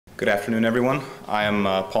Good afternoon, everyone. I am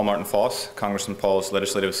Paul Martin Foss, Congressman Paul's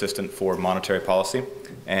Legislative Assistant for Monetary Policy,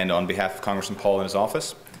 and on behalf of Congressman Paul and his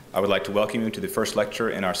office, I would like to welcome you to the first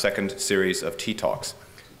lecture in our second series of Tea Talks.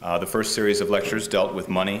 The first series of lectures dealt with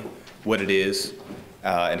money, what it is,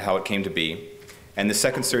 and how it came to be, and the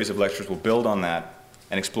second series of lectures will build on that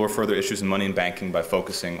and explore further issues in money and banking by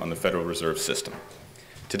focusing on the Federal Reserve System.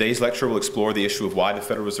 Today's lecture will explore the issue of why the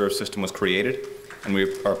Federal Reserve System was created, and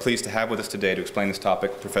we are pleased to have with us today to explain this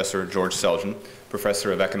topic Professor George Selgin,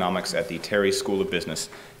 Professor of Economics at the Terry School of Business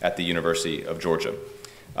at the University of Georgia.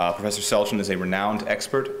 Professor Selgin is a renowned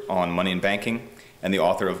expert on money and banking and the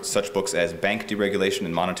author of such books as Bank Deregulation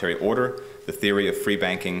and Monetary Order, The Theory of Free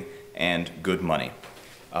Banking, and Good Money.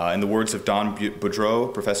 In the words of Don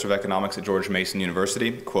Boudreau, Professor of Economics at George Mason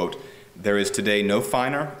University, quote, "There is today no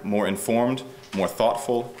finer, more informed, more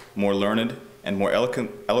thoughtful, more learned, and more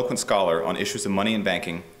eloquent scholar on issues of money and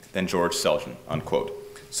banking than George Selgin," unquote.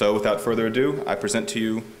 So without further ado, I present to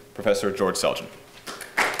you Professor George Selgin.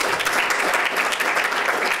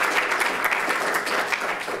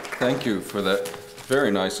 Thank you for that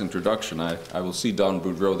very nice introduction. I will see Don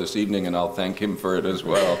Boudreau this evening and I'll thank him for it as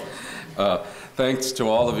well. Thanks to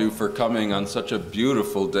all of you for coming on such a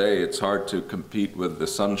beautiful day. It's hard to compete with the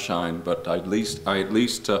sunshine, but I at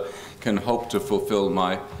least can hope to fulfill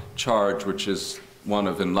my charge, which is one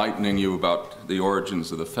of enlightening you about the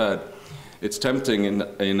origins of the Fed. It's tempting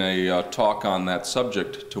in a talk on that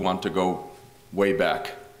subject to want to go way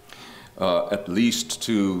back, at least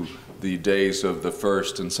to the days of the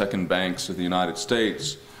first and second banks of the United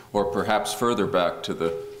States, or perhaps further back to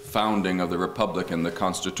the founding of the Republic and the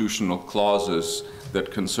constitutional clauses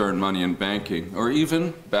that concern money and banking, or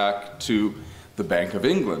even back to the Bank of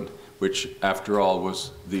England, which after all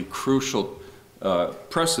was the crucial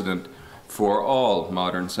precedent for all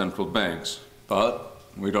modern central banks. But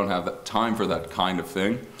we don't have that time for that kind of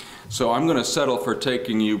thing. So I'm going to settle for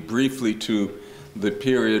taking you briefly to the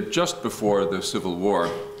period just before the Civil War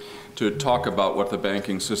to talk about what the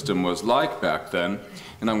banking system was like back then.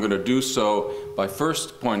 And I'm going to do so by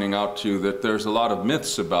first pointing out to you that there's a lot of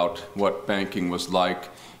myths about what banking was like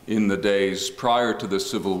in the days prior to the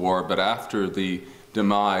Civil War, but after the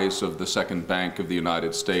demise of the Second Bank of the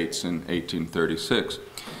United States in 1836.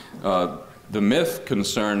 The myth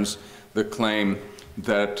concerns the claim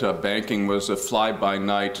that banking was a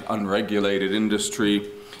fly-by-night, unregulated industry,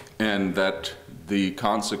 and that the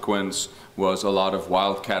consequence was a lot of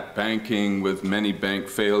wildcat banking with many bank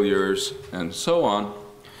failures and so on.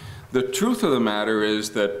 The truth of the matter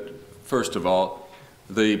is that, first of all,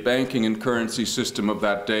 the banking and currency system of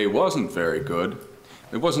that day wasn't very good.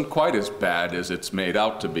 It wasn't quite as bad as it's made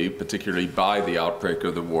out to be, particularly by the outbreak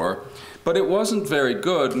of the war. But it wasn't very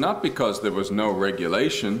good, not because there was no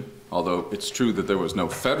regulation, although it's true that there was no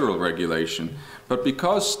federal regulation, but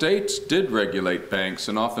because states did regulate banks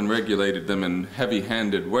and often regulated them in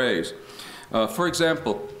heavy-handed ways. For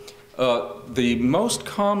example, the most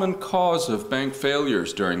common cause of bank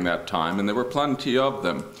failures during that time, and there were plenty of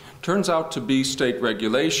them, turns out to be state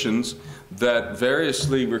regulations that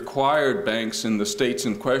variously required banks in the states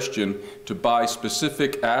in question to buy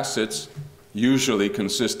specific assets, usually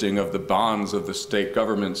consisting of the bonds of the state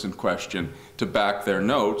governments in question, to back their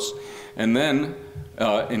notes, and then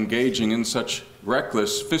engaging in such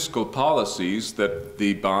reckless fiscal policies that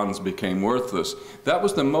the bonds became worthless. That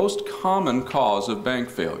was the most common cause of bank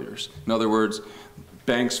failures. In other words,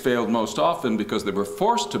 banks failed most often because they were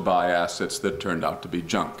forced to buy assets that turned out to be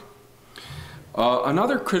junk.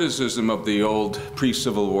 Another criticism of the old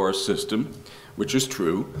pre-Civil War system, which is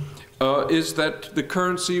true, is that the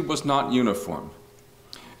currency was not uniform.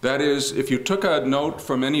 That is, if you took a note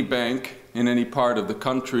from any bank in any part of the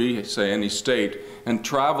country, say any state, and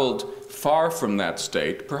traveled far from that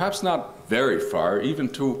state, perhaps not very far, even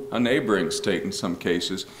to a neighboring state in some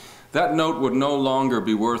cases, that note would no longer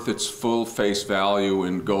be worth its full face value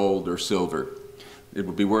in gold or silver. It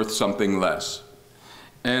would be worth something less.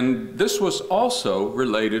 And this was also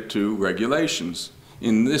related to regulations.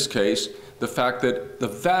 In this case, the fact that the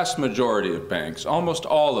vast majority of banks, almost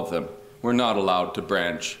all of them, were not allowed to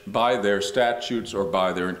branch by their statutes or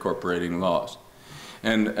by their incorporating laws.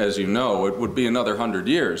 And as you know, it would be another 100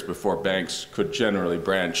 years before banks could generally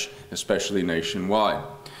branch, especially nationwide.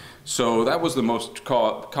 So that was the most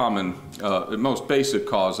common, most basic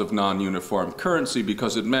cause of non-uniform currency,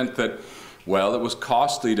 because it meant that, well, it was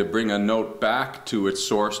costly to bring a note back to its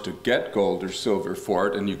source to get gold or silver for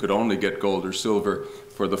it, and you could only get gold or silver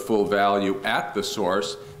for the full value at the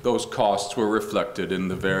source. Those costs were reflected in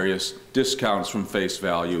the various discounts from face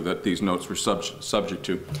value that these notes were subject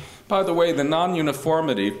to. By the way, the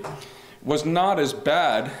non-uniformity was not as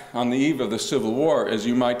bad on the eve of the Civil War as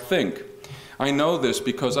you might think. I know this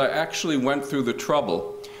because I actually went through the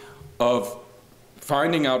trouble of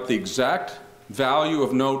finding out the exact value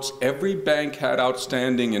of notes every bank had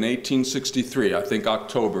outstanding in 1863. I think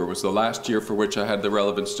October was the last year for which I had the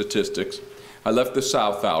relevant statistics. I left the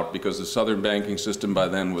South out because the Southern banking system by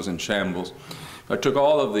then was in shambles. I took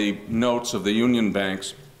all of the notes of the Union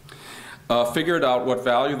banks, figured out what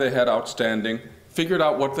value they had outstanding, figured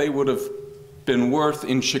out what they would have been worth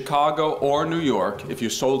in Chicago or New York if you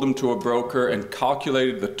sold them to a broker, and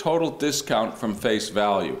calculated the total discount from face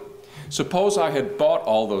value. Suppose I had bought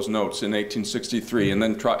all those notes in 1863 and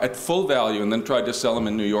then at full value and then tried to sell them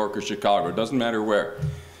in New York or Chicago, it doesn't matter where.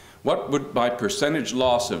 What would my percentage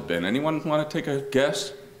loss have been? Anyone want to take a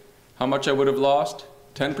guess? How much I would have lost?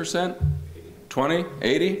 10%? 20?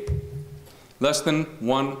 80? Less than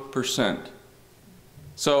 1%.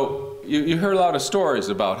 So you heard a lot of stories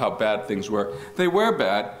about how bad things were. They were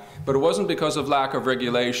bad, but it wasn't because of lack of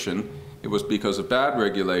regulation. It was because of bad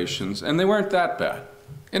regulations, and they weren't that bad.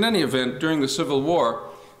 In any event, during the Civil War,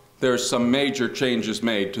 there's some major changes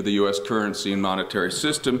made to the U.S. currency and monetary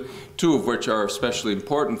system, two of which are especially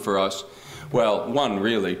important for us. Well, one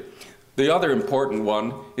really. The other important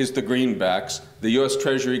one is the greenbacks. The U.S.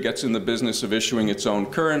 Treasury gets in the business of issuing its own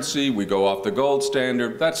currency. We go off the gold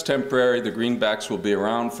standard. That's temporary. The greenbacks will be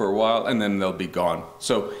around for a while, and then they'll be gone.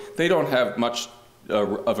 So they don't have much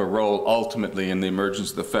of a role ultimately in the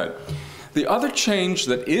emergence of the Fed. The other change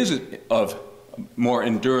that is of more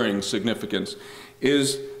enduring significance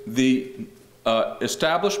is the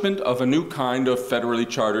establishment of a new kind of federally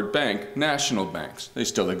chartered bank, national banks. They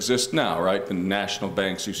still exist now, right? The national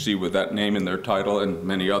banks you see with that name in their title, and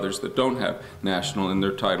many others that don't have national in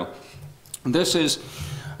their title. This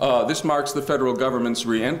marks the federal government's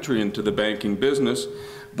re-entry into the banking business,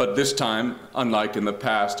 but this time, unlike in the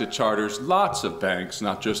past, it charters lots of banks,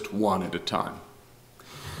 not just one at a time.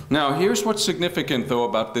 Now, here's what's significant, though,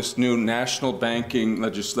 about this new national banking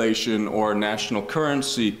legislation or national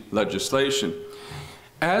currency legislation.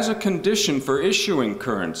 As a condition for issuing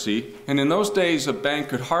currency, and in those days a bank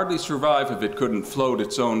could hardly survive if it couldn't float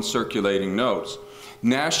its own circulating notes,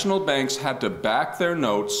 national banks had to back their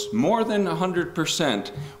notes more than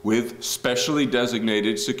 100% with specially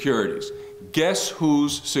designated securities. Guess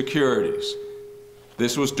whose securities?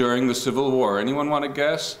 This was during the Civil War. Anyone want to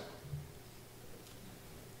guess?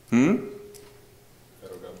 Federal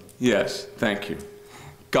government. Yes, thank you.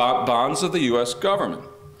 Bonds of the U.S. government.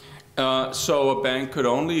 So a bank could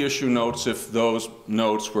only issue notes if those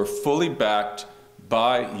notes were fully backed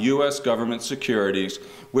by U.S. government securities,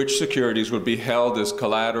 which securities would be held as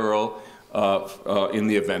collateral in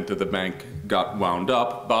the event that the bank got wound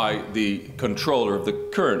up by the controller of the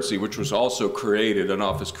currency, which was also created, an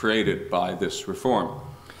office created by this reform.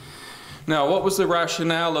 Now, what was the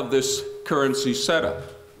rationale of this currency setup?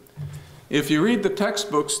 If you read the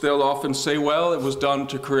textbooks, they'll often say, well, it was done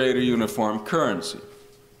to create a uniform currency.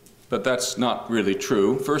 But that's not really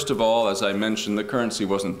true. First of all, as I mentioned, the currency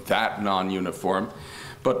wasn't that non-uniform.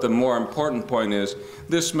 But the more important point is,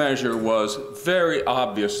 this measure was very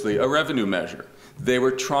obviously a revenue measure. They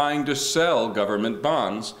were trying to sell government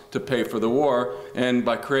bonds to pay for the war, and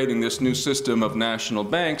by creating this new system of national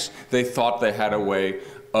banks, they thought they had a way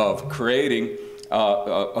of creating,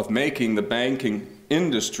 of making the banking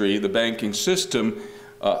industry, the banking system,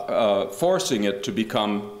 forcing it to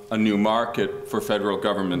become a new market for federal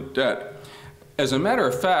government debt. As a matter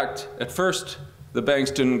of fact, at first the banks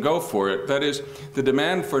didn't go for it. That is, the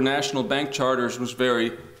demand for national bank charters was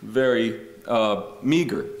very, very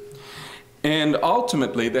meager. And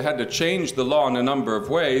ultimately they had to change the law in a number of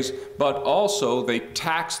ways, but also they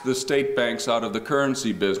taxed the state banks out of the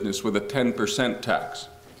currency business with a 10% tax.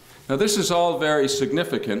 Now this is all very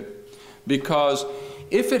significant, because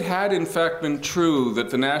if it had in fact been true that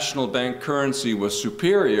the national bank currency was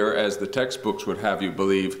superior, as the textbooks would have you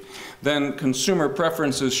believe, then consumer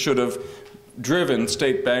preferences should have driven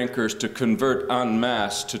state bankers to convert en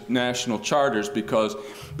masse to national charters, because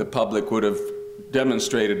the public would have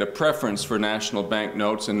demonstrated a preference for national bank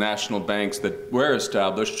notes, and national banks that were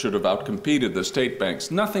established should have outcompeted the state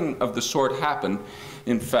banks. Nothing of the sort happened.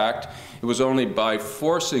 In fact, it was only by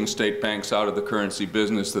forcing state banks out of the currency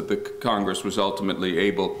business that the Congress was ultimately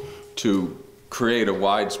able to create a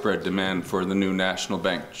widespread demand for the new national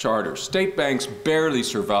bank charter. State banks barely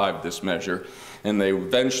survived this measure, and they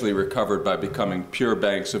eventually recovered by becoming pure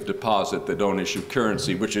banks of deposit that don't issue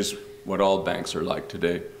currency, which is what all banks are like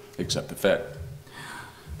today, except the Fed.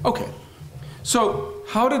 Okay, so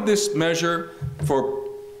how did this measure for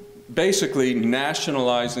basically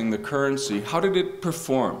nationalizing the currency, how did it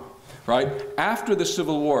perform? right? After the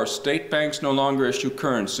Civil War, state banks no longer issue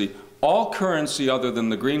currency. All currency other than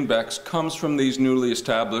the greenbacks comes from these newly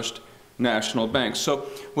established national banks. So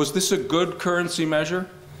was this a good currency measure?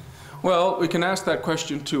 Well, we can ask that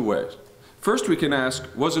question two ways. First, we can ask,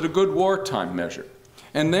 was it a good wartime measure?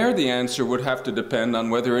 And there the answer would have to depend on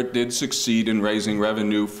whether it did succeed in raising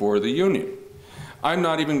revenue for the Union. I'm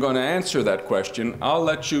not even going to answer that question. I'll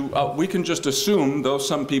let you, we can just assume, though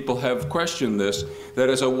some people have questioned this, that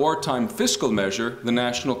as a wartime fiscal measure, the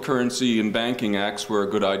national currency and banking acts were a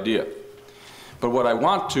good idea. But what I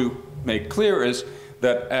want to make clear is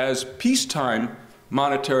that as peacetime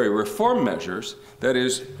monetary reform measures, that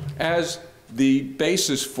is, as the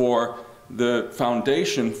basis for the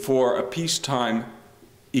foundation for a peacetime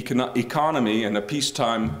economy and a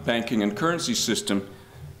peacetime banking and currency system,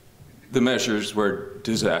 the measures were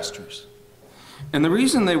disastrous. And the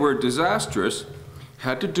reason they were disastrous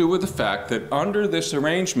had to do with the fact that under this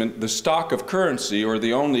arrangement, the stock of currency, or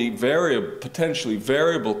the only potentially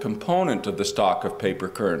variable component of the stock of paper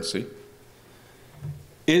currency,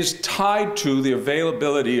 is tied to the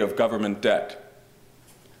availability of government debt.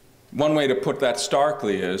 One way to put that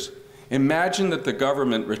starkly is, imagine that the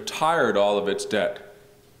government retired all of its debt.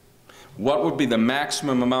 What would be the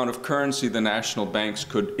maximum amount of currency the national banks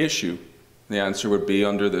could issue? The answer would be,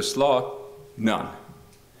 under this law, none.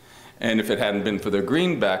 And if it hadn't been for the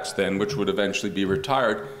greenbacks then, which would eventually be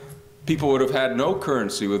retired, people would have had no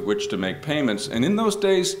currency with which to make payments. And in those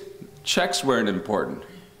days, checks weren't important.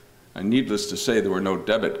 And needless to say, there were no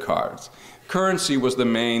debit cards. Currency was the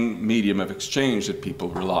main medium of exchange that people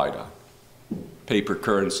relied on. Paper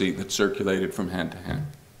currency that circulated from hand to hand.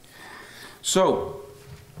 So,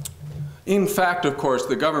 in fact, of course,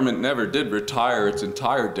 the government never did retire its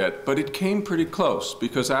entire debt, but it came pretty close,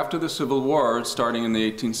 because after the Civil War, starting in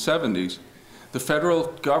the 1870s, the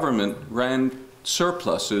federal government ran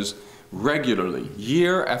surpluses regularly,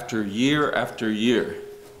 year after year after year.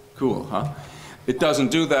 Cool, huh? It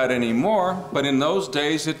doesn't do that anymore, but in those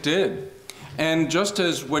days it did. And just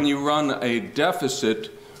as when you run a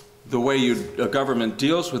deficit, the way a government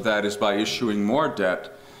deals with that is by issuing more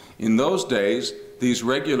debt, in those days, these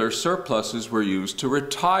regular surpluses were used to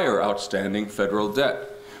retire outstanding federal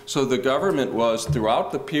debt. So the government was,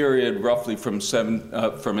 throughout the period roughly from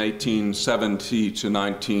 1870 to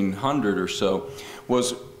 1900 or so,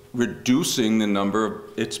 was reducing the number of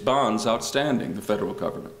its bonds outstanding, the federal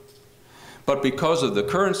government. But because of the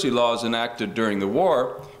currency laws enacted during the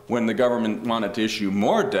war, when the government wanted to issue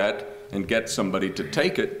more debt and get somebody to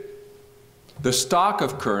take it, the stock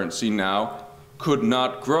of currency now could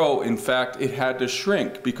not grow. In fact, it had to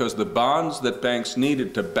shrink because the bonds that banks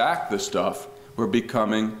needed to back the stuff were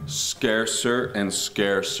becoming scarcer and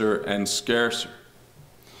scarcer and scarcer.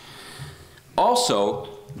 Also,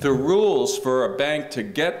 the rules for a bank to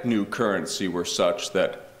get new currency were such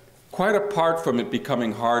that, quite apart from it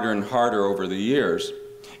becoming harder and harder over the years,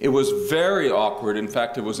 it was very awkward. In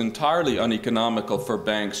fact, it was entirely uneconomical for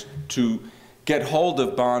banks to get hold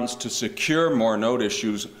of bonds to secure more note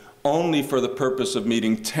issues only for the purpose of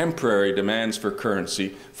meeting temporary demands for currency,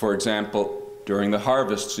 for example, during the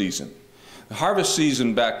harvest season. The harvest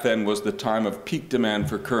season back then was the time of peak demand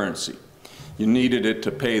for currency. You needed it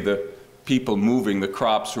to pay the people moving the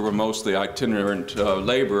crops, who were mostly itinerant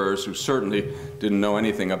laborers who certainly didn't know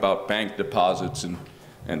anything about bank deposits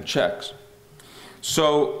and checks.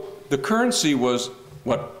 So the currency was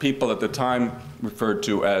what people at the time referred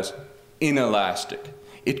to as inelastic.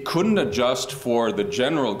 It couldn't adjust for the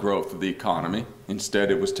general growth of the economy.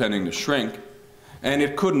 Instead, it was tending to shrink. And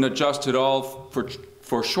it couldn't adjust at all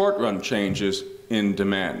for short-run changes in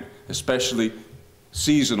demand, especially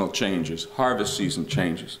seasonal changes, harvest season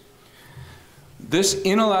changes. This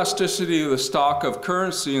inelasticity of the stock of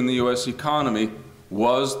currency in the U.S. economy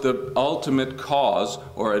was the ultimate cause,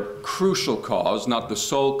 or a crucial cause, not the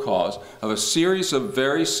sole cause, of a series of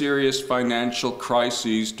very serious financial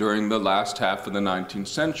crises during the last half of the 19th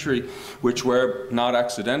century, which were, not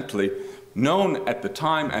accidentally, known at the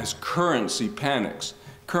time as currency panics.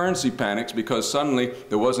 Currency panics because suddenly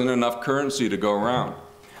there wasn't enough currency to go around.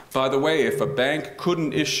 By the way, if a bank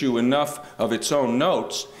couldn't issue enough of its own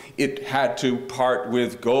notes, it had to part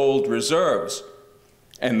with gold reserves.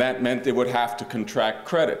 And that meant they would have to contract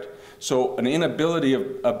credit. So an inability of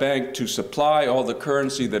a bank to supply all the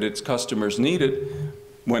currency that its customers needed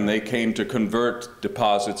when they came to convert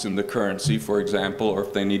deposits into currency, for example, or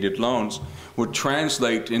if they needed loans, would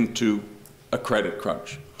translate into a credit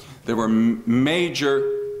crunch. There were major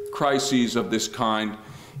crises of this kind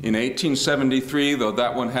in 1873, though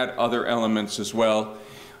that one had other elements as well,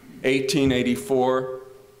 1884,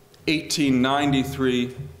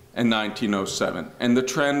 1893, and 1907. And the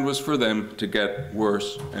trend was for them to get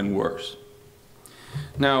worse and worse.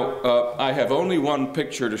 Now, I have only one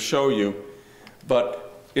picture to show you,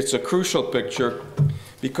 but it's a crucial picture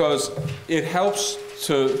because it helps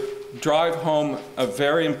to drive home a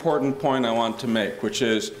very important point I want to make, which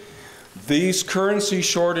is these currency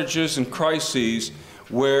shortages and crises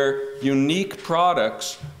were unique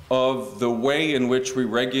products of the way in which we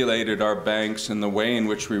regulated our banks and the way in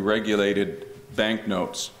which we regulated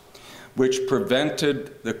banknotes, which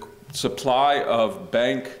prevented the supply of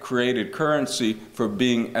bank-created currency from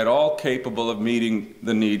being at all capable of meeting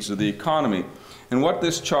the needs of the economy. And what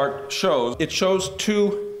this chart shows, it shows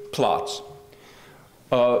two plots.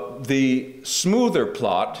 The smoother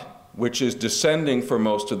plot, which is descending for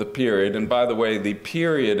most of the period, and by the way, the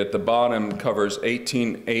period at the bottom covers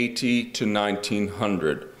 1880 to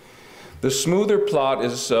 1900. The smoother plot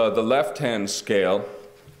is the left-hand scale,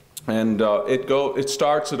 and it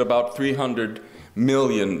starts at about $300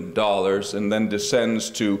 million and then descends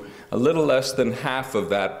to a little less than half of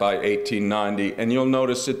that by 1890, and you'll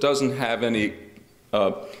notice it doesn't have any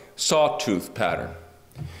sawtooth pattern.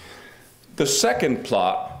 The second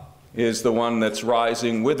plot is the one that's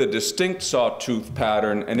rising with a distinct sawtooth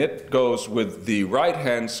pattern, and it goes with the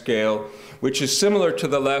right-hand scale, which is similar to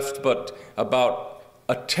the left, but about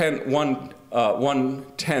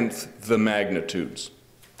one-tenth the magnitudes.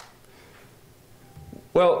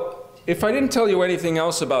 Well, if I didn't tell you anything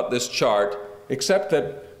else about this chart, except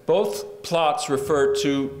that both plots refer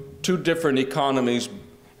to two different economies,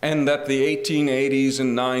 and that the 1880s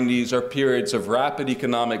and 90s are periods of rapid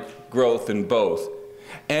economic growth in both.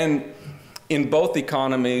 And in both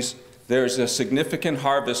economies, there's a significant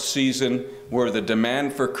harvest season where the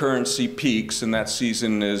demand for currency peaks, and that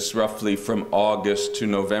season is roughly from August to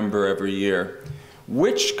November every year.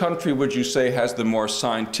 Which country would you say has the more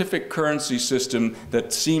scientific currency system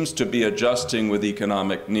that seems to be adjusting with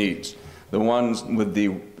economic needs? The ones with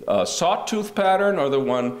the sawtooth pattern, or the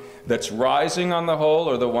one that's rising on the whole,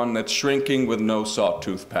 or the one that's shrinking with no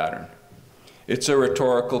sawtooth pattern? It's a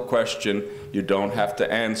rhetorical question you don't have to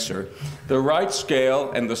answer. The right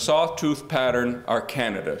scale and the sawtooth pattern are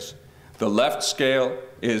Canada's. The left scale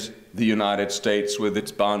is the United States with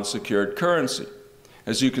its bond-secured currency.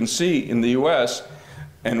 As you can see in the US,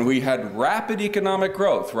 and we had rapid economic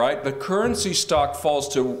growth, right? The currency stock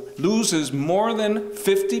loses more than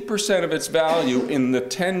 50% of its value in the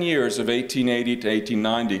 10 years of 1880 to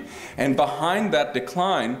 1890. And behind that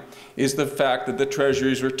decline is the fact that the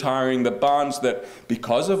Treasury is retiring the bonds that,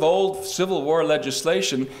 because of old Civil War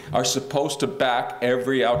legislation, are supposed to back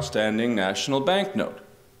every outstanding national banknote.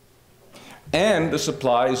 And the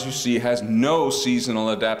supply, as you see, has no seasonal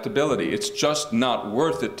adaptability. It's just not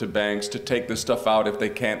worth it to banks to take this stuff out if they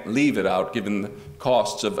can't leave it out, given the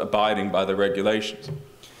costs of abiding by the regulations.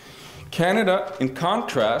 Canada, in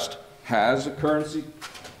contrast, has a currency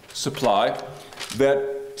supply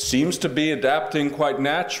that seems to be adapting quite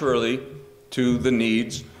naturally to the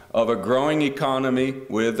needs of a growing economy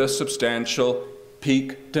with a substantial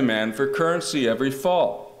peak demand for currency every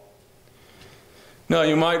fall. Now,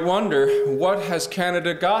 you might wonder, what has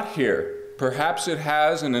Canada got here? Perhaps it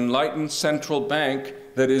has an enlightened central bank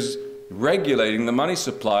that is regulating the money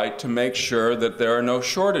supply to make sure that there are no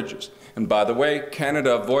shortages. And by the way,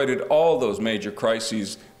 Canada avoided all those major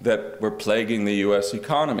crises that were plaguing the US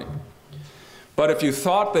economy. But if you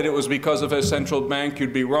thought that it was because of a central bank,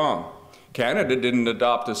 you'd be wrong. Canada didn't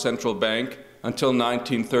adopt a central bank until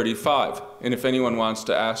 1935. And if anyone wants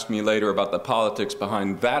to ask me later about the politics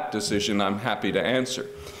behind that decision, I'm happy to answer.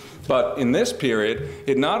 But in this period,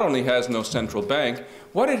 it not only has no central bank,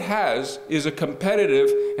 what it has is a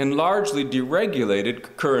competitive and largely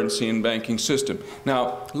deregulated currency and banking system.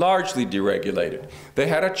 Now, largely deregulated. They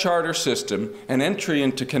had a charter system, and entry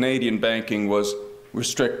into Canadian banking was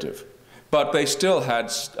restrictive. But they still had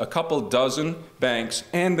a couple dozen banks,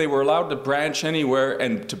 and they were allowed to branch anywhere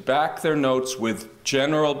and to back their notes with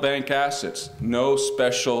general bank assets. No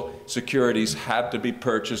special securities had to be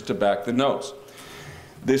purchased to back the notes.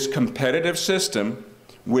 This competitive system,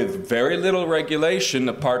 with very little regulation,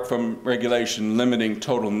 apart from regulation limiting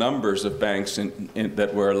total numbers of banks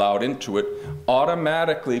that were allowed into it,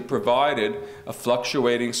 automatically provided a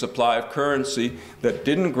fluctuating supply of currency that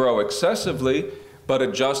didn't grow excessively, but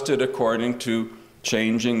adjusted according to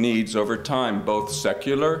changing needs over time, both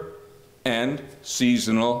secular and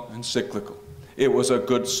seasonal and cyclical. It was a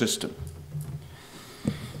good system.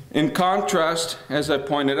 In contrast, as I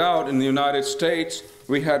pointed out, in the United States,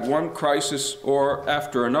 we had one crisis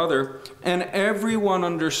after another, and everyone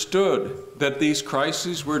understood that these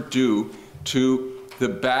crises were due to the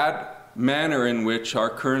bad manner in which our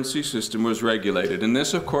currency system was regulated. And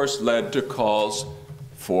this, of course, led to calls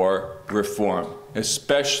for reform,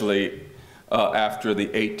 especially after the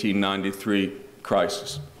 1893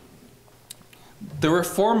 crisis. The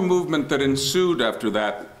reform movement that ensued after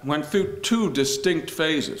that went through two distinct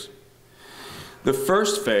phases. The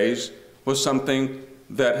first phase was something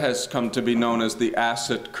that has come to be known as the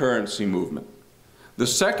asset currency movement. The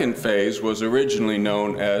second phase was originally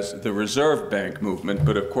known as the Reserve Bank movement,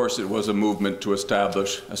 but of course it was a movement to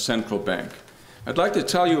establish a central bank. I'd like to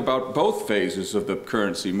tell you about both phases of the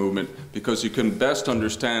currency movement because you can best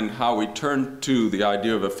understand how we turned to the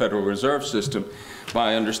idea of a Federal Reserve System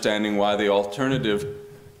by understanding why the alternative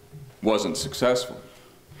wasn't successful.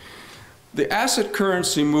 The asset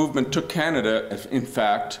currency movement took Canada, in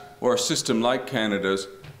fact, or a system like Canada's,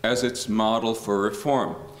 as its model for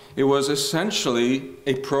reform. It was essentially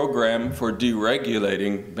a program for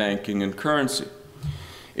deregulating banking and currency.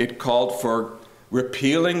 It called for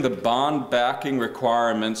repealing the bond backing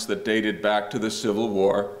requirements that dated back to the Civil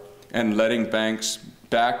War and letting banks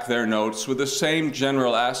back their notes with the same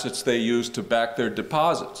general assets they used to back their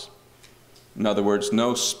deposits. In other words,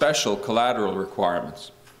 no special collateral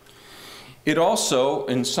requirements. It also,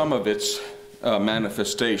 in some of its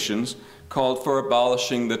manifestations, called for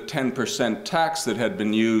abolishing the 10% tax that had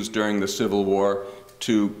been used during the Civil War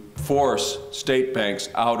to force state banks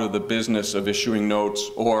out of the business of issuing notes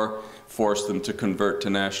or force them to convert to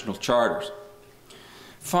national charters.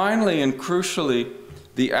 Finally, and crucially,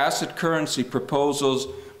 the asset currency proposals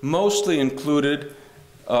mostly included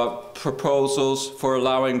proposals for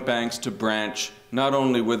allowing banks to branch not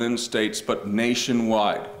only within states but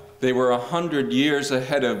nationwide. They were 100 years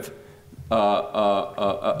ahead of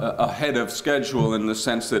schedule in the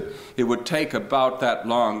sense that it would take about that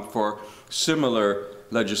long for similar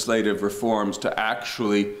legislative reforms to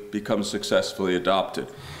actually become successfully adopted.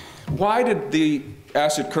 Why did the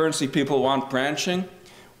asset currency people want branching?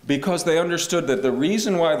 Because they understood that the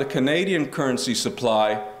reason why the Canadian currency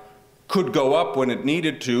supply could go up when it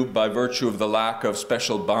needed to by virtue of the lack of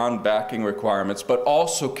special bond backing requirements, but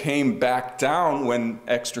also came back down when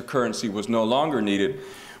extra currency was no longer needed,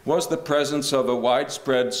 was the presence of a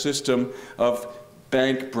widespread system of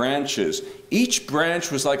bank branches. Each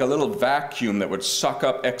branch was like a little vacuum that would suck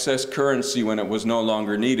up excess currency when it was no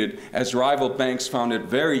longer needed, as rival banks found it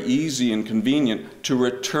very easy and convenient to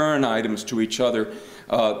return items to each other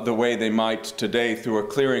the way they might today through a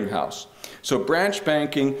clearinghouse. So branch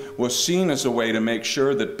banking was seen as a way to make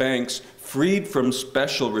sure that banks, freed from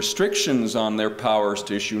special restrictions on their powers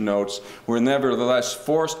to issue notes, were nevertheless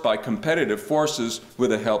forced by competitive forces with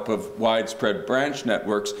the help of widespread branch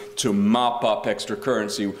networks to mop up extra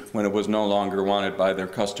currency when it was no longer wanted by their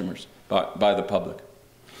customers, by the public.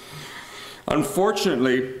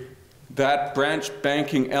 Unfortunately, that branch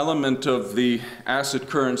banking element of the asset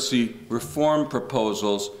currency reform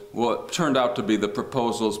proposals turned out to be the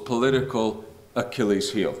proposal's political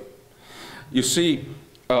Achilles heel. You see,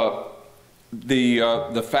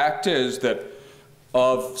 the fact is that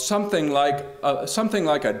of something like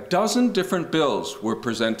a dozen different bills were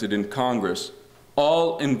presented in Congress,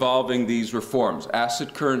 all involving these reforms,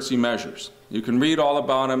 asset currency measures. You can read all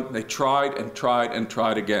about them. They tried and tried and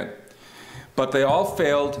tried again. But they all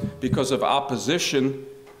failed because of opposition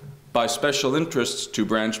by special interests to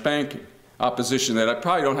branch banking. Opposition that I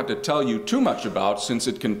probably don't have to tell you too much about since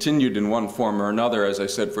it continued in one form or another, as I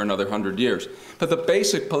said, for another 100 years. But the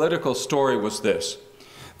basic political story was this.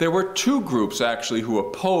 There were two groups actually who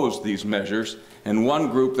opposed these measures and one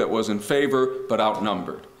group that was in favor but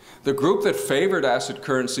outnumbered. The group that favored asset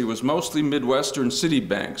currency was mostly Midwestern city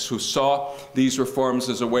banks who saw these reforms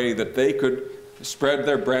as a way that they could spread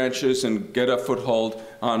their branches and get a foothold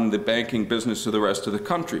on the banking business of the rest of the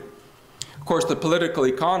country. Of course, the political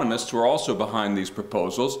economists were also behind these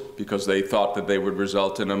proposals because they thought that they would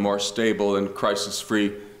result in a more stable and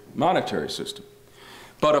crisis-free monetary system.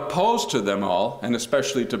 But opposed to them all, and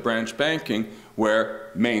especially to branch banking, where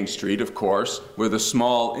Main Street, of course, where the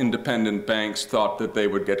small independent banks thought that they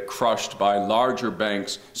would get crushed by larger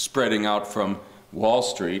banks spreading out from Wall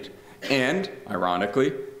Street, and,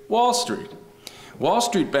 ironically, Wall Street. Wall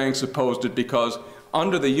Street banks opposed it because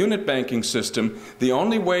under the unit banking system, the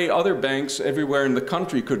only way other banks everywhere in the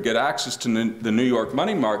country could get access to the New York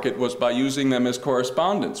money market was by using them as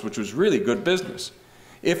correspondents, which was really good business.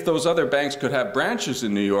 If those other banks could have branches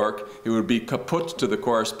in New York, it would be kaput to the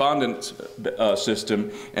correspondent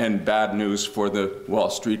system and bad news for the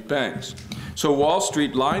Wall Street banks. So Wall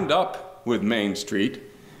Street lined up with Main Street,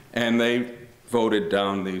 and they voted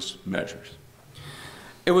down these measures.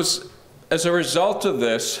 It was as a result of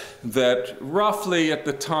this, that roughly at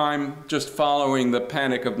the time just following the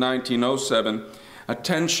panic of 1907,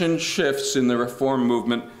 attention shifts in the reform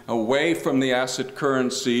movement away from the asset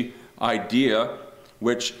currency idea,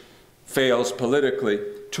 which fails politically,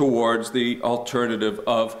 towards the alternative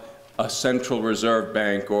of a central reserve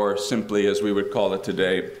bank, or simply, as we would call it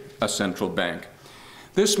today, a central bank.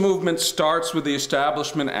 This movement starts with the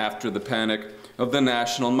establishment after the panic of the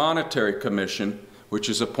National Monetary Commission, which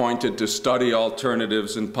is appointed to study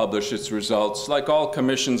alternatives and publish its results. Like all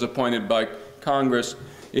commissions appointed by Congress,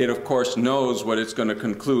 it of course knows what it's going to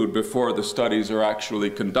conclude before the studies are actually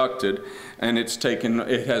conducted, and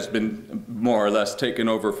it has been more or less taken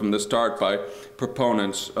over from the start by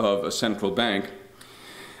proponents of a central bank.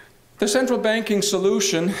 The central banking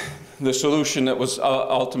solution, the solution that was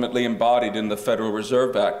ultimately embodied in the Federal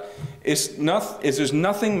Reserve Act, there's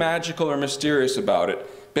nothing magical or mysterious about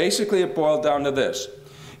it. Basically, it boiled down to this.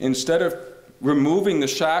 Instead of removing the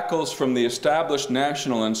shackles from the established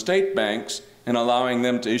national and state banks and allowing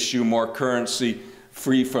them to issue more currency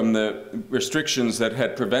free from the restrictions that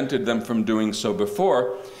had prevented them from doing so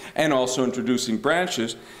before, and also introducing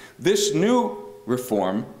branches, this new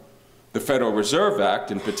reform, the Federal Reserve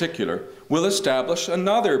Act in particular, will establish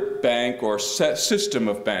another bank or system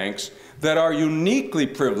of banks that are uniquely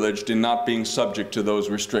privileged in not being subject to those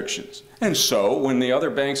restrictions. And so, when the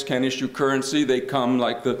other banks can issue currency, they come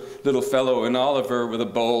like the little fellow in Oliver with a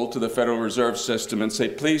bowl to the Federal Reserve System and say,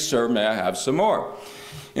 "Please, sir, may I have some more?"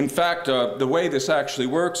 In fact, the way this actually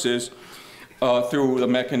works is through a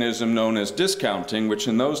mechanism known as discounting, which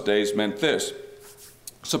in those days meant this.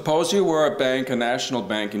 Suppose you were a bank, a national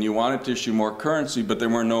bank, and you wanted to issue more currency, but there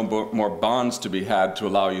were no more bonds to be had to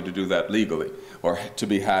allow you to do that legally, or to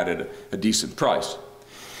be had at a decent price.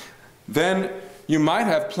 Then you might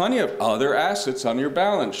have plenty of other assets on your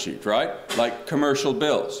balance sheet, right? Like commercial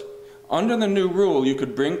bills. Under the new rule, you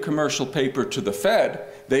could bring commercial paper to the Fed.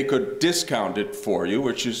 They could discount it for you,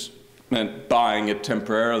 which meant buying it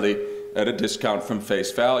temporarily at a discount from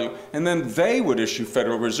face value, and then they would issue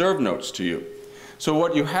Federal Reserve notes to you. So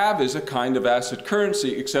what you have is a kind of asset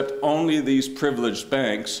currency, except only these privileged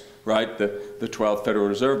banks, right, the 12 Federal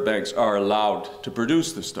Reserve banks, are allowed to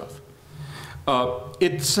produce this stuff.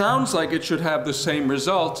 It sounds like it should have the same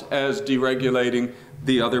result as deregulating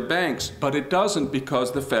the other banks, but it doesn't,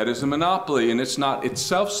 because the Fed is a monopoly and it's not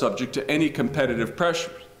itself subject to any competitive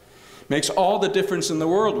pressure. Makes all the difference in the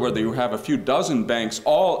world whether you have a few dozen banks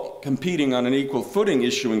all competing on an equal footing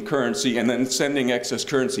issuing currency and then sending excess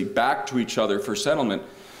currency back to each other for settlement,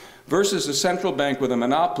 versus a central bank with a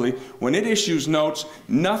monopoly. When it issues notes,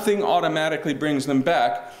 nothing automatically brings them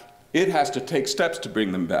back. It has to take steps to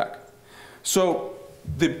bring them back. So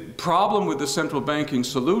the problem with the central banking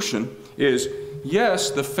solution is, yes,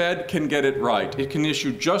 the Fed can get it right. It can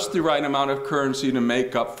issue just the right amount of currency to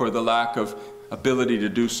make up for the lack of ability to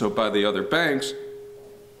do so by the other banks.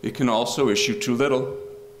 It can also issue too little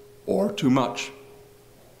or too much.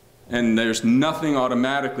 And there's nothing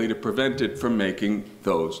automatically to prevent it from making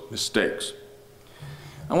those mistakes.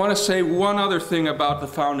 I want to say one other thing about the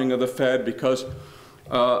founding of the Fed, because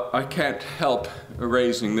I can't help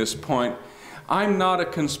raising this point. I'm not a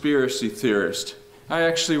conspiracy theorist. I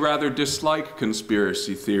actually rather dislike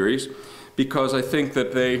conspiracy theories because I think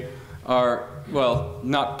that they are, well,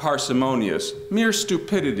 not parsimonious. Mere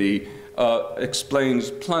stupidity explains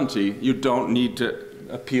plenty. You don't need to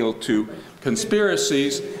appeal to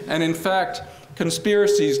conspiracies. And in fact,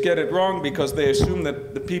 conspiracies get it wrong because they assume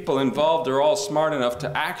that the people involved are all smart enough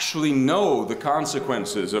to actually know the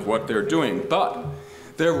consequences of what they're doing. But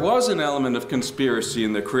there was an element of conspiracy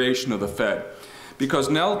in the creation of the Fed,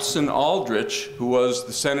 because Nelson Aldrich, who was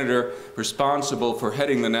the senator responsible for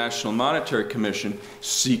heading the National Monetary Commission,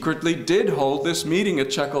 secretly did hold this meeting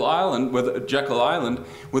at Jekyll Island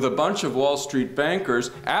with a bunch of Wall Street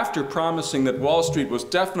bankers after promising that Wall Street was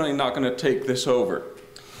definitely not going to take this over.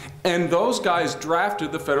 And those guys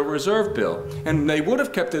drafted the Federal Reserve Bill, and they would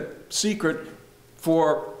have kept it secret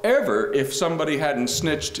forever if somebody hadn't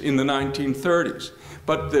snitched in the 1930s.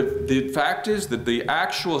 But the fact is that the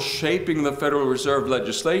actual shaping of the Federal Reserve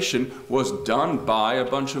legislation was done by a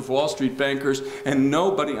bunch of Wall Street bankers, and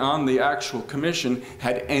nobody on the actual commission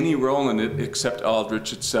had any role in it except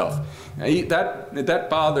Aldrich itself. That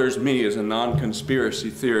bothers me as a non-conspiracy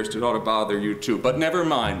theorist. It ought to bother you too. But never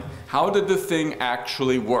mind. How did the thing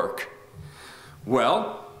actually work?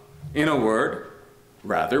 Well, in a word,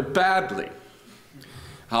 rather badly.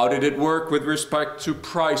 How did it work with respect to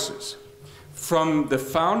prices? From the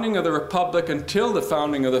founding of the Republic until the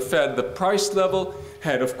founding of the Fed, the price level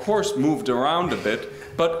had, of course, moved around a bit,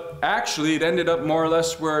 but actually it ended up more or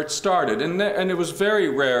less where it started. And it was very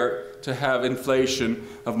rare to have inflation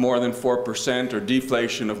of more than 4% or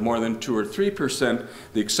deflation of more than 2 or 3%.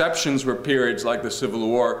 The exceptions were periods like the Civil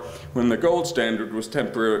War when the gold standard was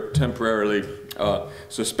temporarily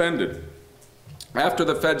suspended. After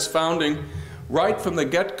the Fed's founding, right from the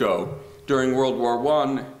get-go during World War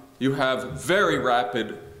I, you have very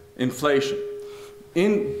rapid inflation.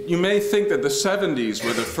 You may think that the 70s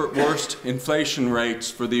were the worst inflation rates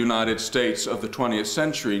for the United States of the 20th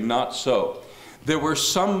century. Not so. There were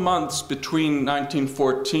some months between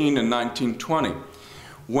 1914 and 1920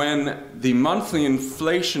 when the monthly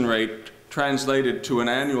inflation rate translated to an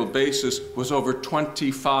annual basis was over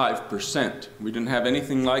 25%. We didn't have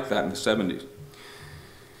anything like that in the 70s.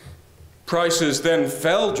 Prices then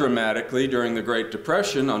fell dramatically during the Great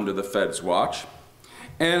Depression under the Fed's watch,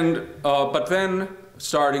 but then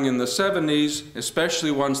starting in the 70s, especially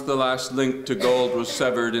once the last link to gold was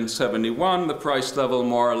severed in 71, the price level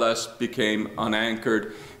more or less became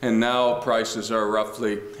unanchored, and now prices are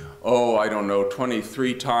roughly, I don't know,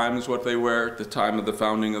 23 times what they were at the time of the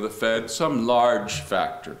founding of the Fed, some large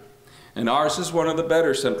factor. And ours is one of the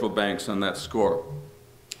better central banks on that score.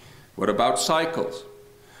 What about cycles?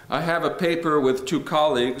 I have a paper with two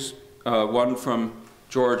colleagues, one from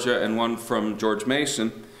Georgia and one from George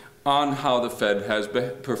Mason, on how the Fed has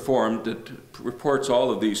performed. It reports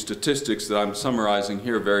all of these statistics that I'm summarizing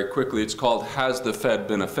here very quickly. It's called "Has the Fed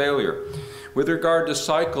Been a Failure?" With regard to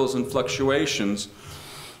cycles and fluctuations,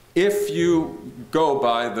 if you go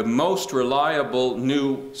by the most reliable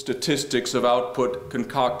new statistics of output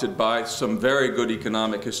concocted by some very good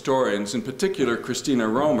economic historians, in particular Christina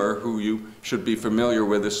Romer, who you should be familiar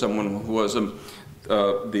with as someone who was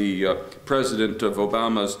the president of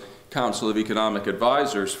Obama's Council of Economic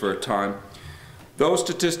Advisors for a time, those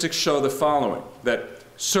statistics show the following, that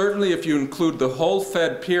certainly if you include the whole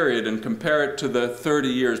Fed period and compare it to the 30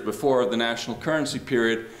 years before the national currency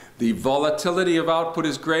period, the volatility of output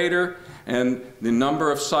is greater and the number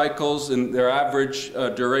of cycles and their average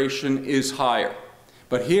duration is higher.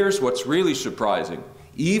 But here's what's really surprising.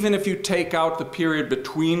 Even if you take out the period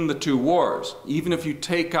between the two wars, even if you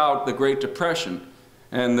take out the Great Depression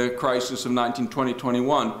and the crisis of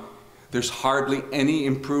 1920-21, there's hardly any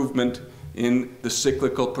improvement in the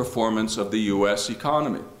cyclical performance of the U.S.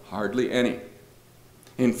 economy. Hardly any.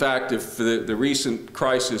 In fact, if the recent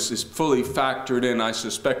crisis is fully factored in, I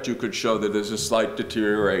suspect you could show that there's a slight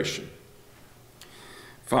deterioration.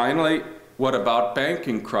 Finally, what about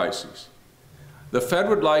banking crises? The Fed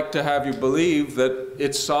would like to have you believe that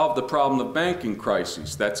it's solved the problem of banking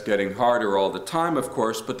crises. That's getting harder all the time, of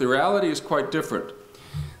course, but the reality is quite different.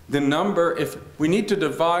 The number, if we need to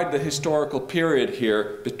divide the historical period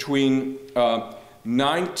here between say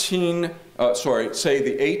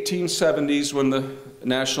the 1870s when the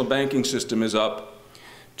national banking system is up,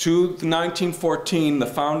 to 1914, the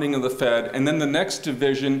founding of the Fed, and then the next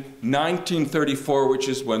division, 1934, which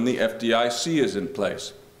is when the FDIC is in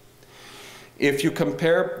place. If you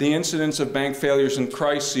compare the incidence of bank failures and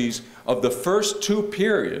crises of the first two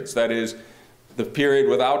periods, that is, the period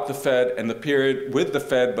without the Fed and the period with the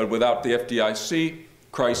Fed but without the FDIC,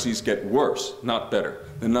 crises get worse, not better.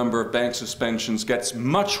 The number of bank suspensions gets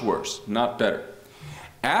much worse, not better.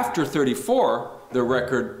 After 34, the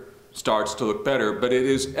record starts to look better, but it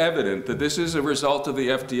is evident that this is a result of the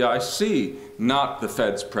FDIC, not the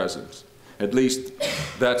Fed's presence. At least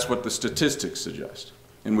that's what the statistics suggest.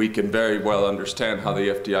 And we can very well understand how the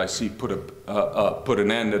FDIC put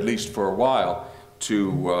an end, at least for a while,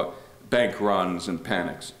 to bank runs and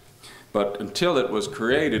panics. But until it was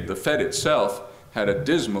created, the Fed itself had a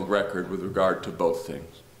dismal record with regard to both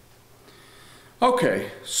things.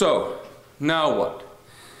 Okay, so now what?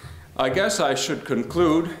 I guess I should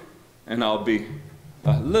conclude, and I'll be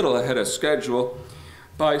a little ahead of schedule,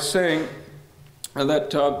 by saying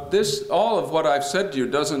that all of what I've said to you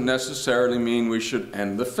doesn't necessarily mean we should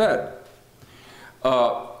end the Fed.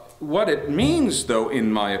 What it means, though,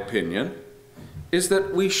 in my opinion, is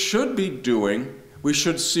that we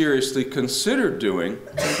should seriously consider doing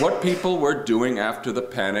what people were doing after the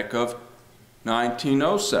panic of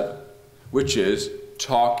 1907, which is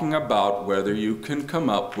talking about whether you can come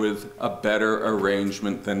up with a better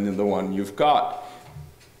arrangement than the one you've got.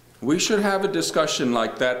 We should have a discussion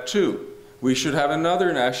like that too. We should have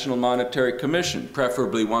another National Monetary Commission,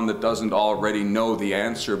 preferably one that doesn't already know the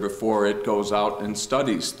answer before it goes out and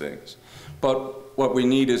studies things. But what we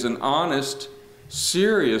need is an honest,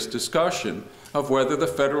 serious discussion of whether the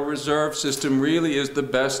Federal Reserve System really is the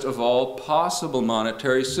best of all possible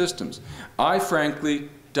monetary systems. I frankly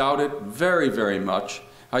doubt it very, very much,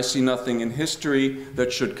 I see nothing in history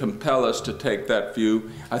that should compel us to take that view.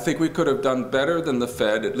 I think we could have done better than the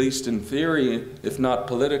Fed, at least in theory, if not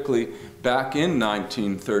politically, back in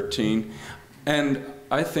 1913. And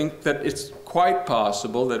I think that it's quite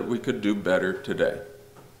possible that we could do better today.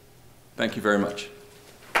 Thank you very much.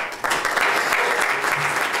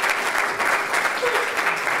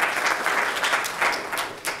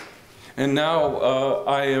 And now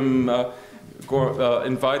I am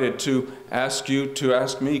invited to ask you to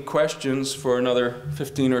ask me questions for another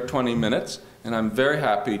 15 or 20 minutes, and I'm very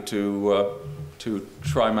happy to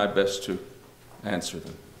try my best to answer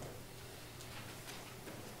them.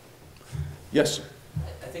 Yes, sir.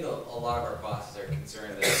 I think a lot of our bosses are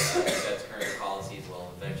concerned that the Fed's current policies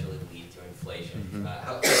will eventually lead to inflation. Mm-hmm.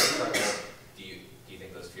 How credible do you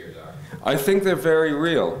think those fears are? I think they're very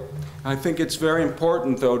real. I think it's very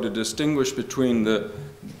important, though, to distinguish between the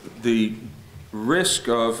risk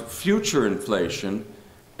of future inflation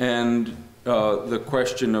and the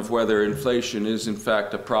question of whether inflation is, in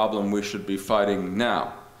fact, a problem we should be fighting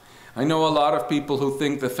now. I know a lot of people who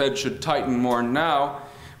think the Fed should tighten more now,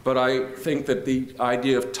 but I think that the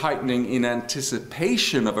idea of tightening in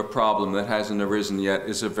anticipation of a problem that hasn't arisen yet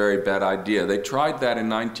is a very bad idea. They tried that in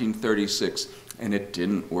 1936, and it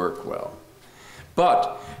didn't work well.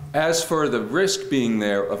 But as for the risk being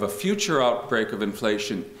there of a future outbreak of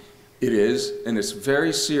inflation, it is, and it's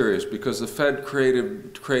very serious because the Fed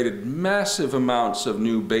created massive amounts of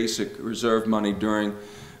new basic reserve money during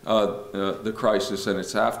the crisis and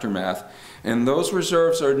its aftermath. And those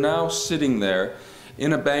reserves are now sitting there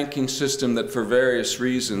in a banking system that for various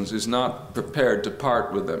reasons is not prepared to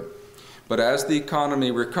part with them. But as the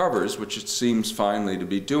economy recovers, which it seems finally to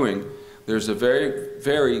be doing, there's a very,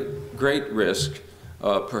 very great risk,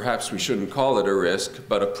 perhaps we shouldn't call it a risk,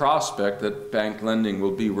 but a prospect that bank lending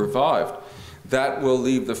will be revived. That will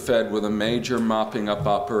leave the Fed with a major mopping up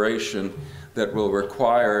operation that will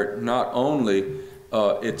require not only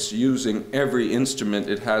it's using every instrument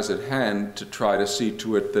it has at hand to try to see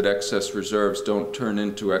to it that excess reserves don't turn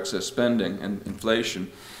into excess spending and inflation,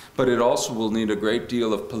 but it also will need a great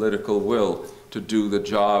deal of political will to do the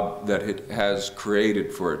job that it has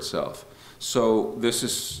created for itself. So this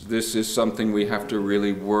is something we have to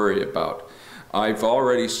really worry about. I've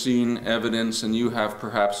already seen evidence, and you have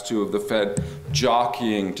perhaps too, of the Fed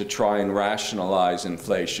jockeying to try and rationalize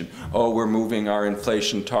inflation. Oh, we're moving our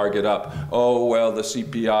inflation target up. Oh, well, the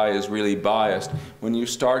CPI is really biased. When you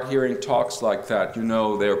start hearing talks like that, you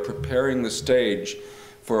know they're preparing the stage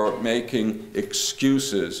for making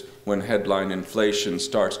excuses when headline inflation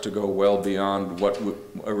starts to go well beyond what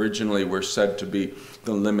originally were said to be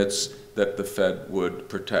the limits that the Fed would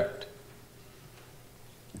protect.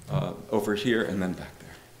 Over here and then back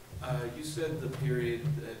there. You said the period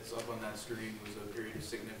that's up on that screen was a period of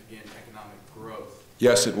significant economic growth.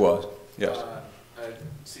 Yes, it was. Yes. I've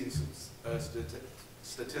seen some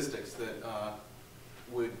statistics that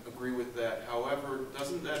would agree with that. However,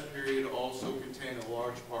 doesn't that period also contain a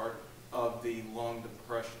large part of the long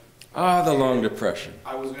depression? Ah, the long depression.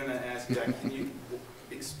 I was going to ask that. Can you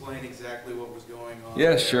explain exactly what was going on?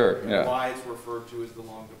 Yes, sure. Yeah. Why it's referred to as the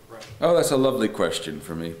long depression? Oh, that's a lovely question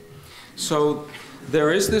for me. So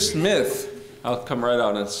there is this myth, I'll come right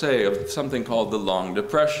out and say, of something called the Long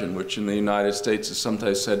Depression, which in the United States is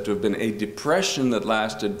sometimes said to have been a depression that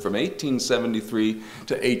lasted from 1873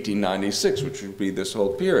 to 1896, which would be this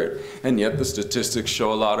whole period. And yet the statistics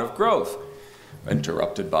show a lot of growth,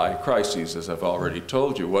 interrupted by crises, as I've already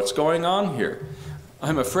told you. What's going on here?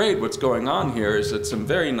 I'm afraid what's going on here is that some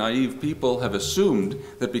very naive people have assumed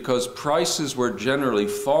that because prices were generally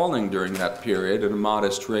falling during that period at a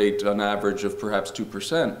modest rate, on average of perhaps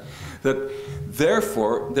 2%, that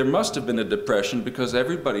therefore there must have been a depression because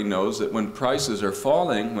everybody knows that when prices are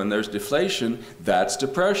falling, when there's deflation, that's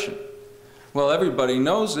depression. Well, everybody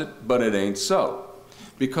knows it, but it ain't so.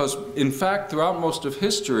 Because, in fact, throughout most of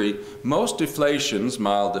history, most deflations,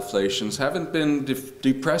 mild deflations, haven't been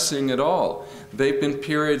depressing at all. They've been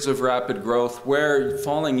periods of rapid growth where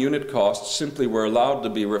falling unit costs simply were allowed to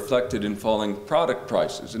be reflected in falling product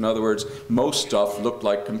prices. In other words, most stuff looked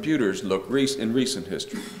like computers look in recent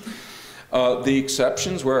history. The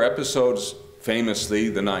exceptions were episodes, famously,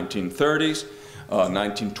 the 1930s,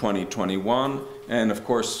 1920-21, and of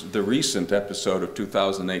course the recent episode of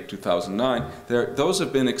 2008-2009, those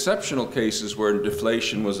have been exceptional cases where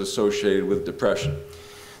deflation was associated with depression.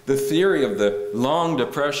 The theory of the long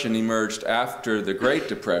depression emerged after the Great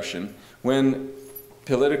Depression, when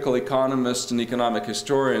political economists and economic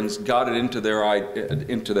historians got it into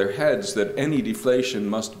their heads that any deflation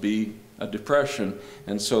must be a depression,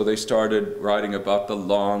 and so they started writing about the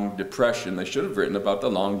long depression. They should have written about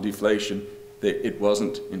the long deflation It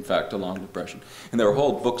wasn't, in fact, a long depression. And there are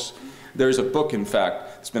whole books. There's a book, in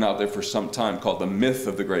fact, that's been out there for some time called The Myth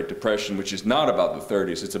of the Great Depression, which is not about the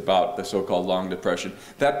 30s, it's about the so-called long depression.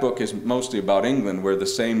 That book is mostly about England, where the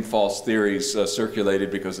same false theories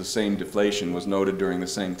circulated because the same deflation was noted during the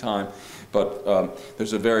same time. But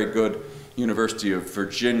there's a very good University of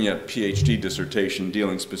Virginia PhD dissertation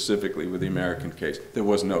dealing specifically with the American case. There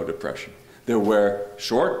was no depression. There were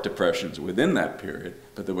short depressions within that period,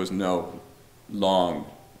 but there was no long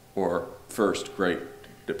or first Great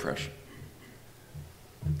Depression.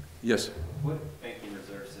 Yes? What banking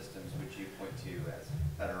reserve systems would you point to as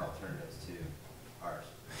better alternatives to ours?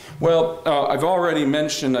 Well, I've already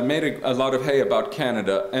mentioned, I made a lot of hay about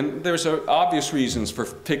Canada, and there's obvious reasons for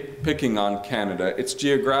picking on Canada. Its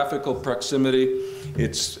geographical proximity,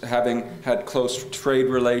 its having had close trade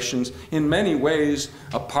relations. In many ways,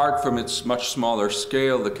 apart from its much smaller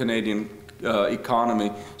scale, the Canadian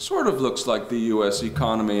economy sort of looks like the US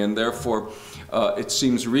economy, and therefore it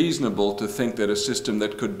seems reasonable to think that a system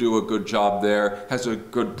that could do a good job there has a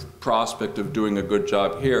good prospect of doing a good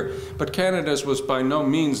job here. But Canada's was by no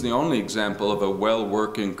means the only example of a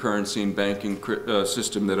well-working currency and banking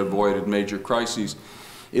system that avoided major crises.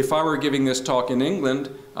 If I were giving this talk in England,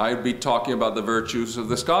 I'd be talking about the virtues of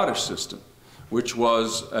the Scottish system, which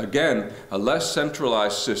was, again, a less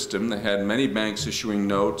centralized system. They had many banks issuing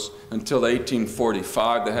notes. Until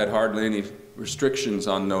 1845, they had hardly any restrictions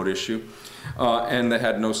on note issue. And they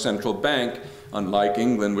had no central bank, unlike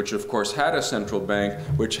England, which of course had a central bank,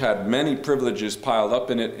 which had many privileges piled up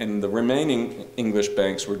in it, and the remaining English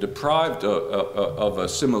banks were deprived of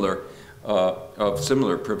similar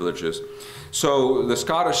privileges. So the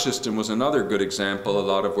Scottish system was another good example. A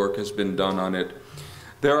lot of work has been done on it.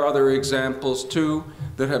 There are other examples too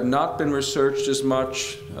that have not been researched as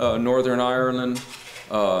much, Northern Ireland,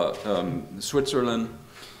 Switzerland.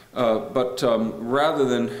 But rather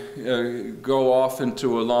than go off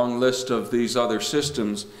into a long list of these other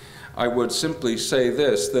systems, I would simply say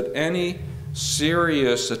this, that any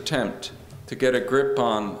serious attempt to get a grip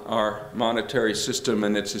on our monetary system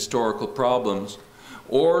and its historical problems,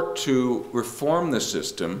 or to reform the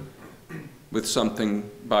system with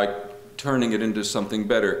something by turning it into something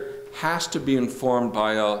better, has to be informed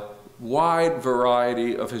by a wide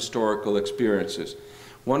variety of historical experiences.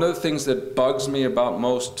 One of the things that bugs me about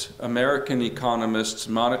most American economists,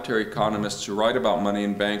 monetary economists who write about money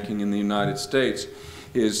and banking in the United States,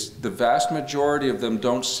 is the vast majority of them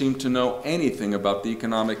don't seem to know anything about the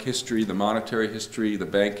economic history, the monetary history, the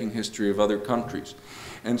banking history of other countries.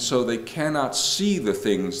 And so they cannot see the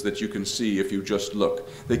things that you can see if you just look.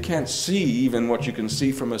 They can't see even what you can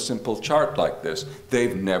see from a simple chart like this.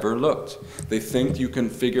 They've never looked. They think you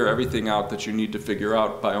can figure everything out that you need to figure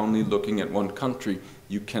out by only looking at one country.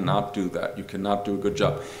 You cannot do that. You cannot do a good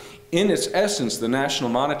job. In its essence, the National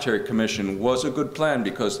Monetary Commission was a good plan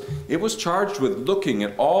because it was charged with looking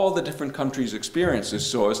at all the different countries' experiences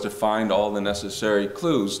so as to find all the necessary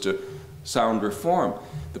clues to sound reform.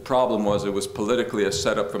 The problem was it was politically a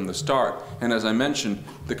setup from the start. And as I mentioned,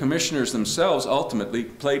 the commissioners themselves ultimately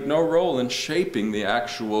played no role in shaping the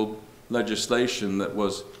actual legislation that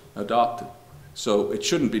was adopted. So it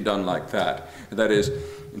shouldn't be done like that. That is,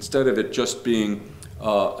 instead of it just being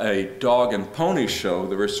a dog and pony show,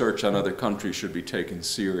 the research on other countries should be taken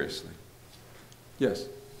seriously. Yes?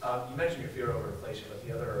 You mentioned your fear over inflation, but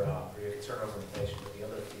the other, or your concern over inflation, but the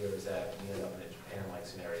other fear is that we end up in a Japan-like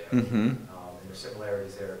scenario. Mm-hmm. And there's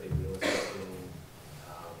similarities there, big real estate boom,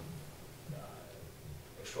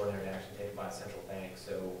 extraordinary action taken by a central bank.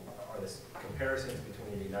 So are the comparisons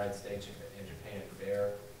between the United States and Japan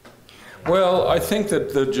fair? Well, I think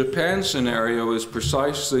that the Japan scenario is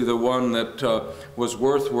precisely the one that was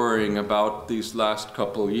worth worrying about these last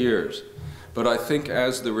couple years. But I think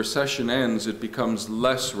as the recession ends, it becomes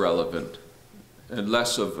less relevant and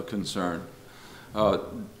less of a concern.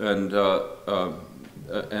 And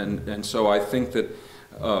so I think that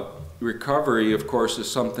recovery, of course,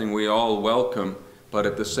 is something we all welcome, but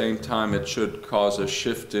at the same time it should cause a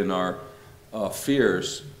shift in our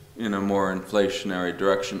fears in a more inflationary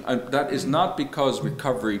direction. That is not because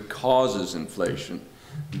recovery causes inflation.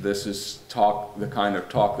 This is the kind of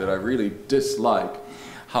talk that I really dislike.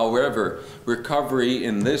 However, recovery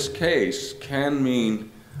in this case can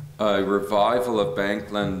mean a revival of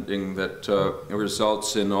bank lending that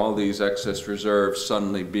results in all these excess reserves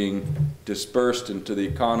suddenly being dispersed into the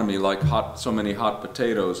economy like so many hot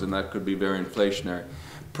potatoes, and that could be very inflationary.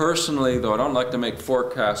 Personally, though I don't like to make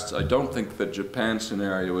forecasts, I don't think the Japan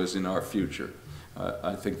scenario is in our future.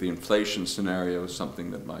 I think the inflation scenario is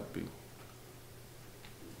something that might be.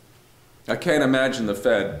 I can't imagine the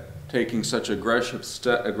Fed taking such aggressive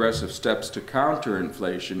steps to counter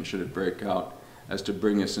inflation, should it break out, as to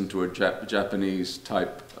bring us into a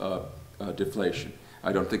Japanese-type deflation.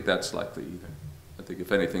 I don't think that's likely either. I think,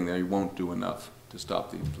 if anything, they won't do enough to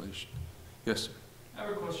stop the inflation. Yes, sir? I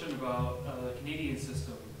have a question about the Canadian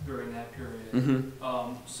system during that period.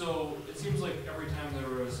 Mm-hmm. So it seems like every time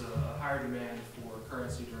there was a higher demand for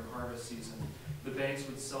currency during harvest season, the banks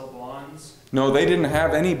would sell bonds. No, they didn't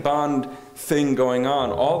have any bond thing going on.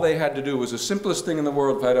 All they had to do was the simplest thing in the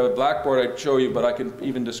world. If I had a blackboard, I'd show you, but I can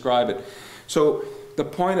even describe it. So the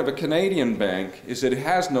point of a Canadian bank is that it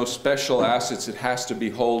has no special assets it has to be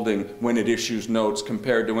holding when it issues notes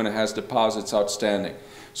compared to when it has deposits outstanding.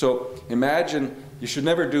 So imagine, you should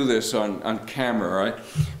never do this on camera, right?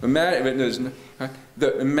 Imagine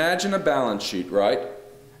a balance sheet, right?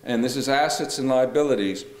 And this is assets and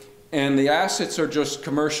liabilities. And the assets are just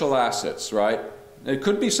commercial assets, right? There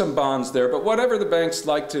could be some bonds there, but whatever the banks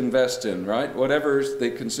like to invest in, right? Whatever they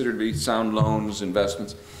consider to be sound loans,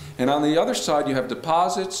 investments. And on the other side, you have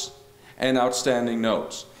deposits and outstanding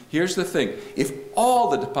notes. Here's the thing. If all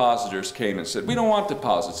the depositors came and said, we don't want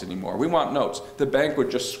deposits anymore, we want notes, the bank would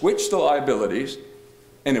just switch the liabilities,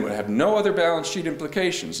 and it would have no other balance sheet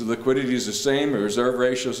implications. The liquidity is the same, the reserve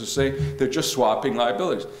ratio is the same, they're just swapping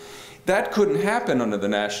liabilities. That couldn't happen under the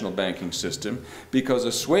national banking system because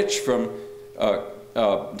a switch from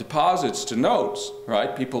deposits to notes,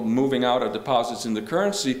 right, people moving out of deposits into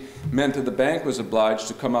currency, meant that the bank was obliged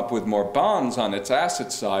to come up with more bonds on its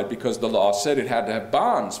asset side because the law said it had to have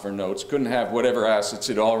bonds for notes, couldn't have whatever assets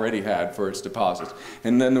it already had for its deposits.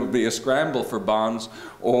 And then there would be a scramble for bonds,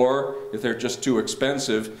 or if they're just too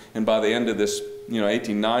expensive, and by the end of this,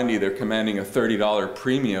 1890, they're commanding a $30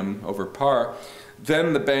 premium over par,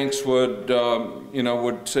 then the banks would,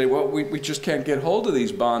 would say, well, we just can't get hold of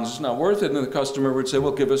these bonds. It's not worth it. And the customer would say,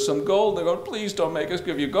 well, give us some gold. They go, please don't make us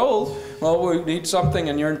give you gold. Well, we need something,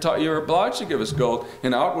 and you're obliged to give us gold.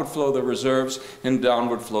 And out would flow the reserves, and down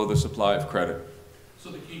would flow the supply of credit.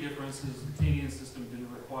 So the key difference is the Canadian system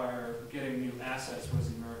didn't require getting new assets, whereas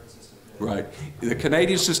the American system did. Right. The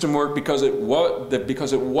Canadian system worked because it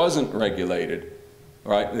wasn't regulated.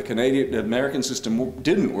 Right? The American system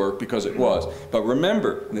didn't work because it was. But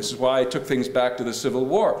remember, and this is why I took things back to the Civil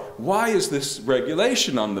War, why is this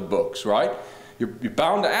regulation on the books, right? You're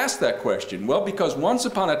bound to ask that question. Well, because once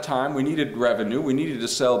upon a time we needed revenue, we needed to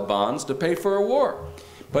sell bonds to pay for a war.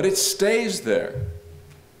 But it stays there.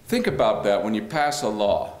 Think about that when you pass a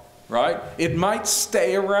law, right? It might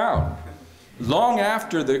stay around long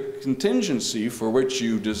after the contingency for which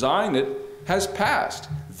you design it has passed.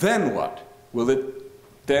 Then what? Will it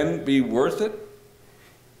then be worth it?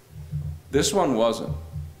 This one wasn't.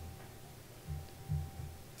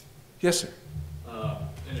 Yes, sir.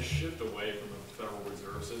 In a shift away from the Federal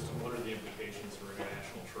Reserve System, what are the implications for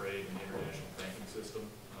international trade and the international banking system?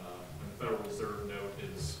 And the Federal Reserve note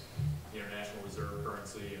is the international reserve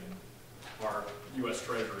currency, and our U.S.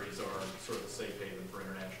 Treasuries are sort of the safe haven for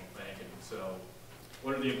international banking. So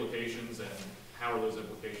what are the implications, and how are those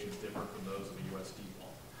implications different from those of a U.S. default?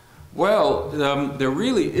 Well, there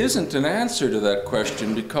really isn't an answer to that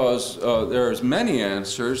question because there's many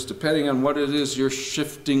answers depending on what it is you're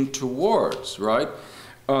shifting towards, right?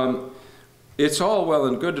 It's all well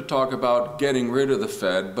and good to talk about getting rid of the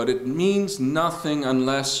Fed, but it means nothing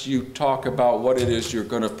unless you talk about what it is you're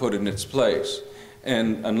going to put in its place.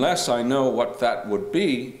 And unless I know what that would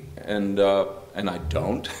be, and I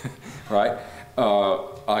don't, right?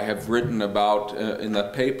 I have written about, in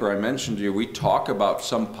that paper I mentioned to you, we talk about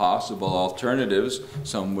some possible alternatives,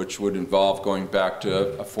 some which would involve going back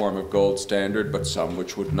to a form of gold standard, but some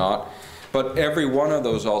which would not. But every one of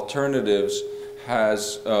those alternatives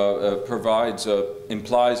has,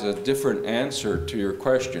 implies a different answer to your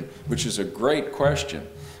question, which is a great question.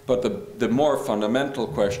 But the more fundamental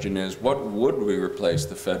question is, what would we replace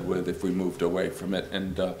the Fed with if we moved away from it?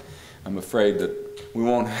 And I'm afraid that we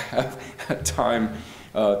won't have time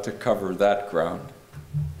to cover that ground.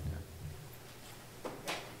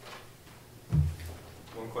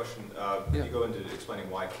 One question. Can you go into explaining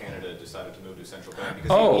why Canada decided to move to a central bank?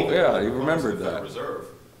 Because you remembered that. The Reserve,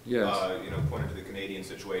 yes. Pointed to the Canadian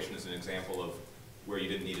situation as an example of where you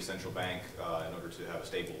didn't need a central bank in order to have a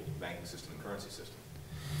stable banking system and currency system.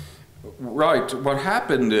 Right. What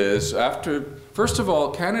happened is, first of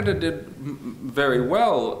all, Canada did very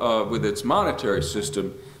well with its monetary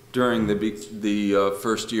system during the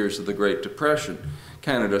first years of the Great Depression.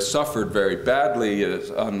 Canada suffered very badly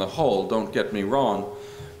on the whole, don't get me wrong,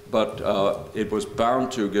 but it was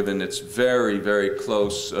bound to, given its very, very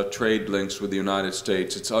close trade links with the United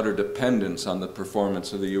States, its utter dependence on the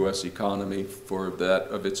performance of the U.S. economy for that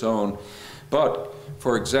of its own. But,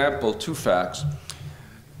 for example, two facts.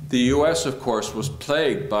 The U.S., of course, was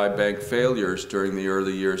plagued by bank failures during the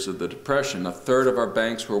early years of the Depression. A third of our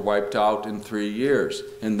banks were wiped out in 3 years,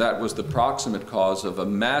 and that was the proximate cause of a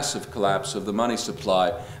massive collapse of the money supply,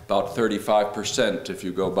 about 35% if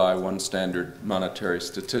you go by one standard monetary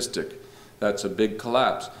statistic. That's a big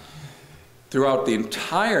collapse. Throughout the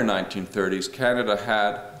entire 1930s, Canada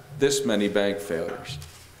had this many bank failures.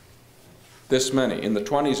 This many. In the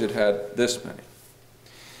 20s, it had this many.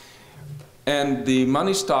 And the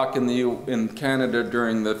money stock in Canada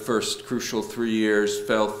during the first crucial 3 years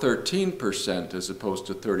fell 13% as opposed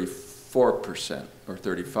to 34% or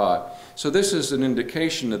 35%. So this is an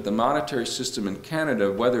indication that the monetary system in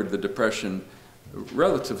Canada weathered the Depression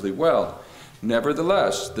relatively well.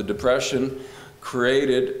 Nevertheless, the Depression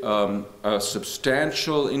created a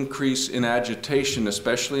substantial increase in agitation,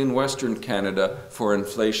 especially in Western Canada, for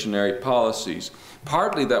inflationary policies.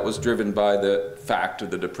 Partly that was driven by the fact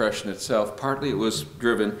of the Depression itself, partly it was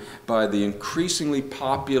driven by the increasingly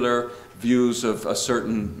popular views of a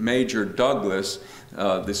certain Major Douglas,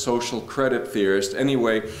 the social credit theorist.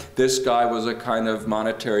 Anyway, this guy was a kind of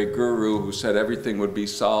monetary guru who said everything would be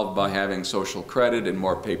solved by having social credit and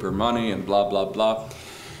more paper money and blah, blah, blah.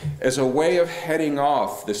 As a way of heading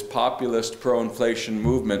off this populist pro-inflation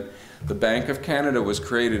movement, the Bank of Canada was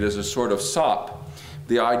created as a sort of sop.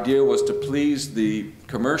 The idea was to please the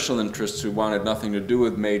commercial interests who wanted nothing to do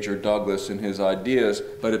with Major Douglas and his ideas,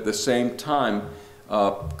 but at the same time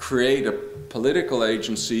create a political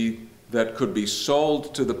agency that could be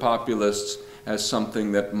sold to the populists as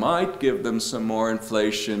something that might give them some more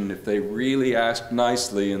inflation if they really asked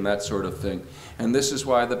nicely and that sort of thing. And this is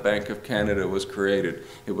why the Bank of Canada was created.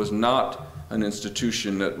 It was not an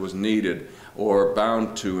institution that was needed or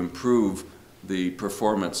bound to improve the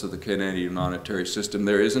performance of the Canadian monetary system.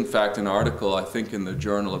 There is, in fact, an article, I think, in the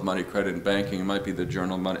Journal of Money, Credit, and Banking. It might be the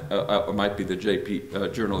Journal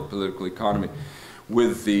of Political Economy,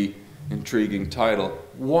 with the intriguing title,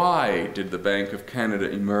 "Why did the Bank of Canada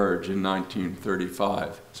emerge in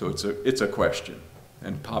 1935?" So it's a question,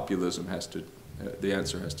 and populism has to. The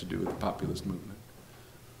answer has to do with the populist movement.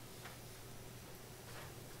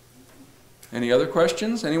 Any other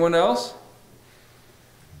questions? Anyone else?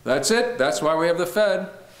 That's it. That's why we have the Fed.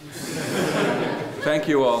 Thank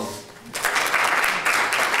you all.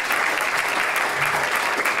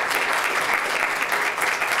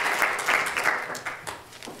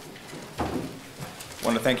 I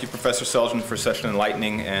want to thank you, Professor Selgin, for such an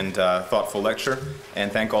enlightening and thoughtful lecture,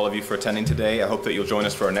 and thank all of you for attending today. I hope that you'll join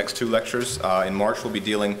us for our next two lectures. In March, we'll be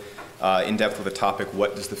dealing in depth with the topic,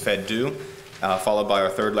 What Does the Fed Do?, followed by our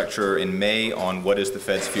third lecture in May on What is the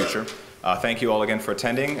Fed's Future. Thank you all again for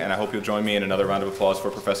attending, and I hope you'll join me in another round of applause for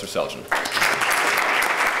Professor Selgin.